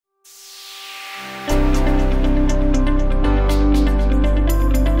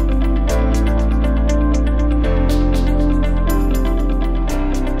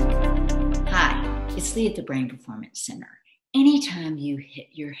Honestly, at the Brain Performance Center, anytime you hit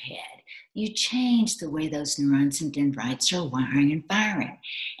your head, you change the way those neurons and dendrites are wiring and firing.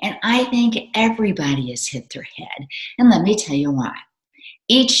 And I think everybody has hit their head. And let me tell you why.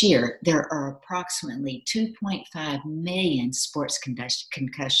 Each year, there are approximately 2.5 million sports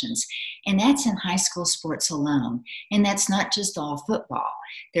concussions, and that's in high school sports alone. And that's not just all football.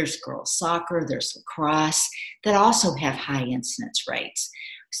 There's girls soccer, there's lacrosse that also have high incidence rates.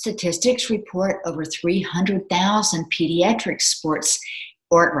 Statistics report over 300,000 pediatric sports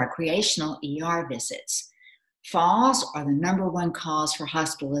or recreational ER visits. Falls are the number one cause for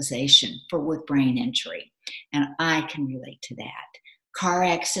hospitalization with brain injury, and I can relate to that. Car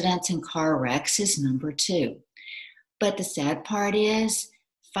accidents and car wrecks is number 2. But the sad part is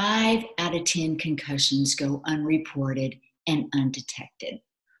 5 out of 10 concussions go unreported and undetected.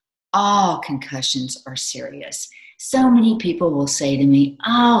 All concussions are serious. So many people will say to me,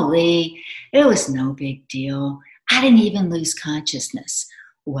 "Oh, Lee, it was no big deal. I didn't even lose consciousness."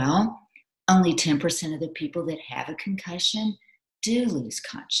 Well, only 10% of the people that have a concussion do lose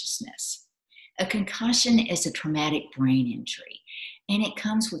consciousness. A concussion is a traumatic brain injury, and it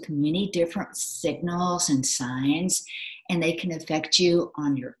comes with many different signals and signs, and they can affect you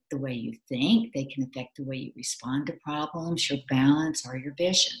on the way you think. They can affect the way you respond to problems, your balance, or your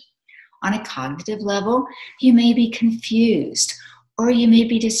vision. On a cognitive level, you may be confused, or you may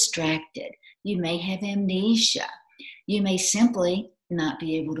be distracted. You may have amnesia. You may simply not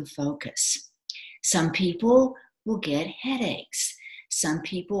be able to focus. Some people will get headaches. Some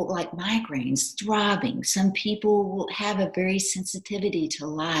people, like migraines, throbbing. Some people will have a very sensitivity to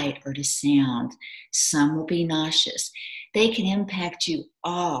light or to sound. Some will be nauseous. They can impact you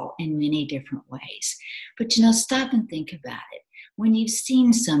all in many different ways. But stop and think about it. When you've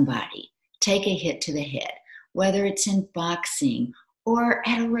seen somebody take a hit to the head, whether it's in boxing or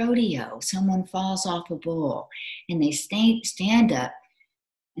at a rodeo, someone falls off a bull and they stand up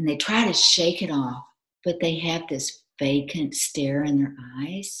and they try to shake it off, but they have this vacant stare in their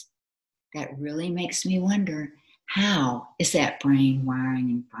eyes, that really makes me wonder, how is that brain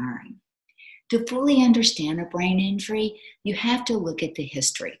wiring and firing? To fully understand a brain injury, you have to look at the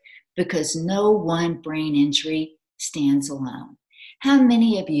history, because no one brain injury stands alone. How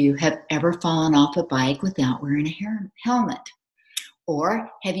many of you have ever fallen off a bike without wearing a helmet? Or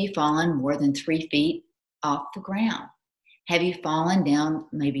have you fallen more than 3 feet off the ground? Have you fallen down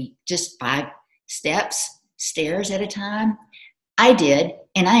maybe just 5 stairs at a time? I did,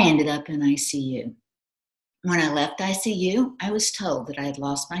 and I ended up in ICU. When I left ICU, I was told that I had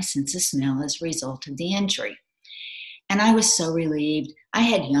lost my sense of smell as a result of the injury. And I was so relieved. I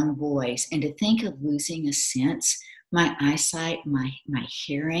had young boys, and to think of losing a sense, my eyesight, my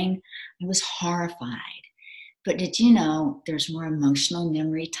hearing, I was horrified. But did you know there's more emotional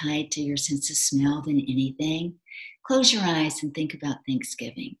memory tied to your sense of smell than anything? Close your eyes and think about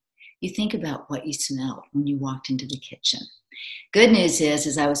Thanksgiving. You think about what you smelled when you walked into the kitchen. Good news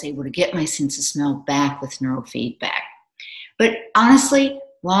is I was able to get my sense of smell back with neurofeedback. But honestly,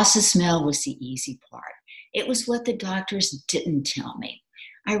 loss of smell was the easy part. It was what the doctors didn't tell me.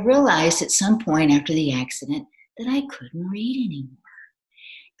 I realized at some point after the accident that I couldn't read anymore.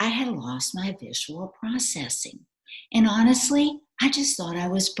 I had lost my visual processing. And honestly, I just thought I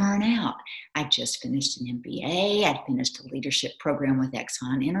was burnt out. I just finished an MBA. I'd finished a leadership program with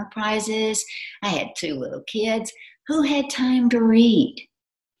Exxon Enterprises. I had 2 little kids. Who had time to read?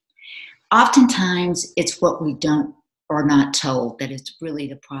 Oftentimes, it's what we don't or not told that is really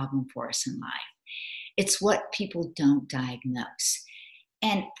the problem for us in life. It's what people don't diagnose.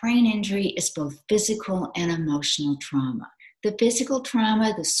 And brain injury is both physical and emotional trauma. The physical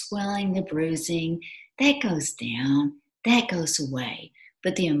trauma, the swelling, the bruising, that goes down, that goes away.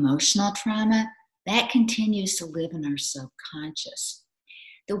 But the emotional trauma, that continues to live in our subconscious.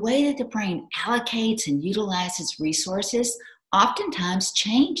 The way that the brain allocates and utilizes resources oftentimes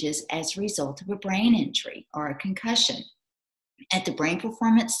changes as a result of a brain injury or a concussion. At the Brain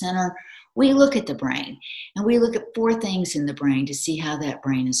Performance Center, we look at the brain, and we look at 4 things in the brain to see how that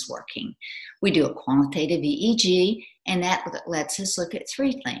brain is working. We do a quantitative EEG, and that lets us look at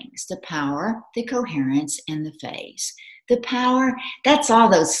 3 things: the power, the coherence, and the phase. The power, that's all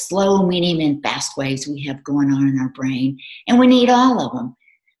those slow, medium, and fast waves we have going on in our brain, and we need all of them,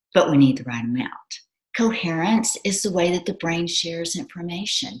 but we need the right amount. Coherence is the way that the brain shares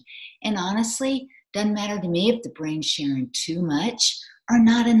information. And honestly, doesn't matter to me if the brain's sharing too much or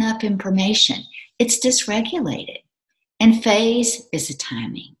not enough information. It's dysregulated. And phase is the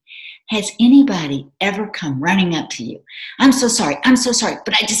timing. Has anybody ever come running up to you? I'm so sorry,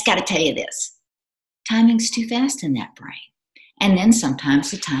 but I just got to tell you this. Timing's too fast in that brain. And then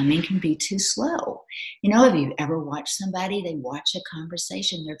sometimes the timing can be too slow. If you've ever watched somebody, they watch a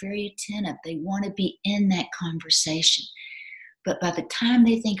conversation, they're very attentive, they want to be in that conversation. But by the time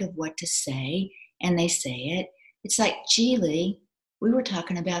they think of what to say and they say it, it's like, gee, Lee, we were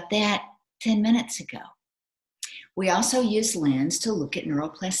talking about that 10 minutes ago. We also use lens to look at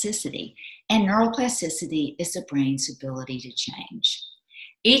neuroplasticity, and neuroplasticity is the brain's ability to change.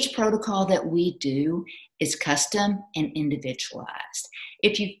 Each protocol that we do is custom and individualized.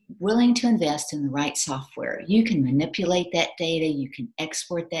 If you're willing to invest in the right software, you can manipulate that data, you can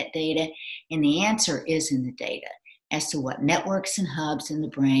export that data, and the answer is in the data as to what networks and hubs in the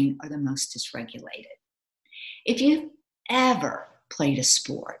brain are the most dysregulated. If you've ever played a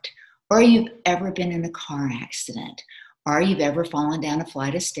sport, or you've ever been in a car accident, or you've ever fallen down a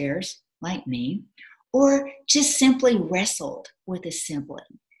flight of stairs, like me, or just simply wrestled with a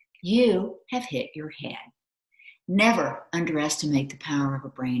sibling, you have hit your head. Never underestimate the power of a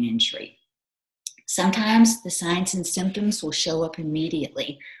brain injury. Sometimes the signs and symptoms will show up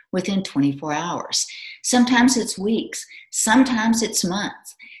immediately within 24 hours. Sometimes it's weeks. Sometimes it's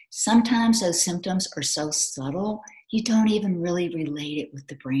months. Sometimes those symptoms are so subtle, you don't even really relate it with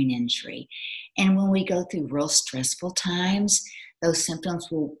the brain injury. And when we go through real stressful times, those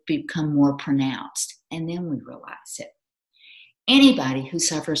symptoms will become more pronounced, and then we realize it. Anybody who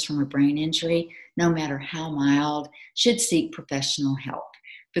suffers from a brain injury, no matter how mild, should seek professional help,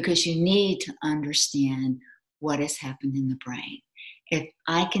 because you need to understand what has happened in the brain. If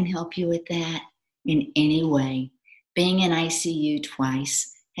I can help you with that in any way, being in ICU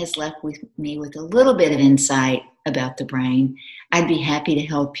twice has left me with a little bit of insight about the brain. I'd be happy to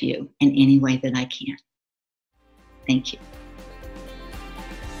help you in any way that I can. Thank you.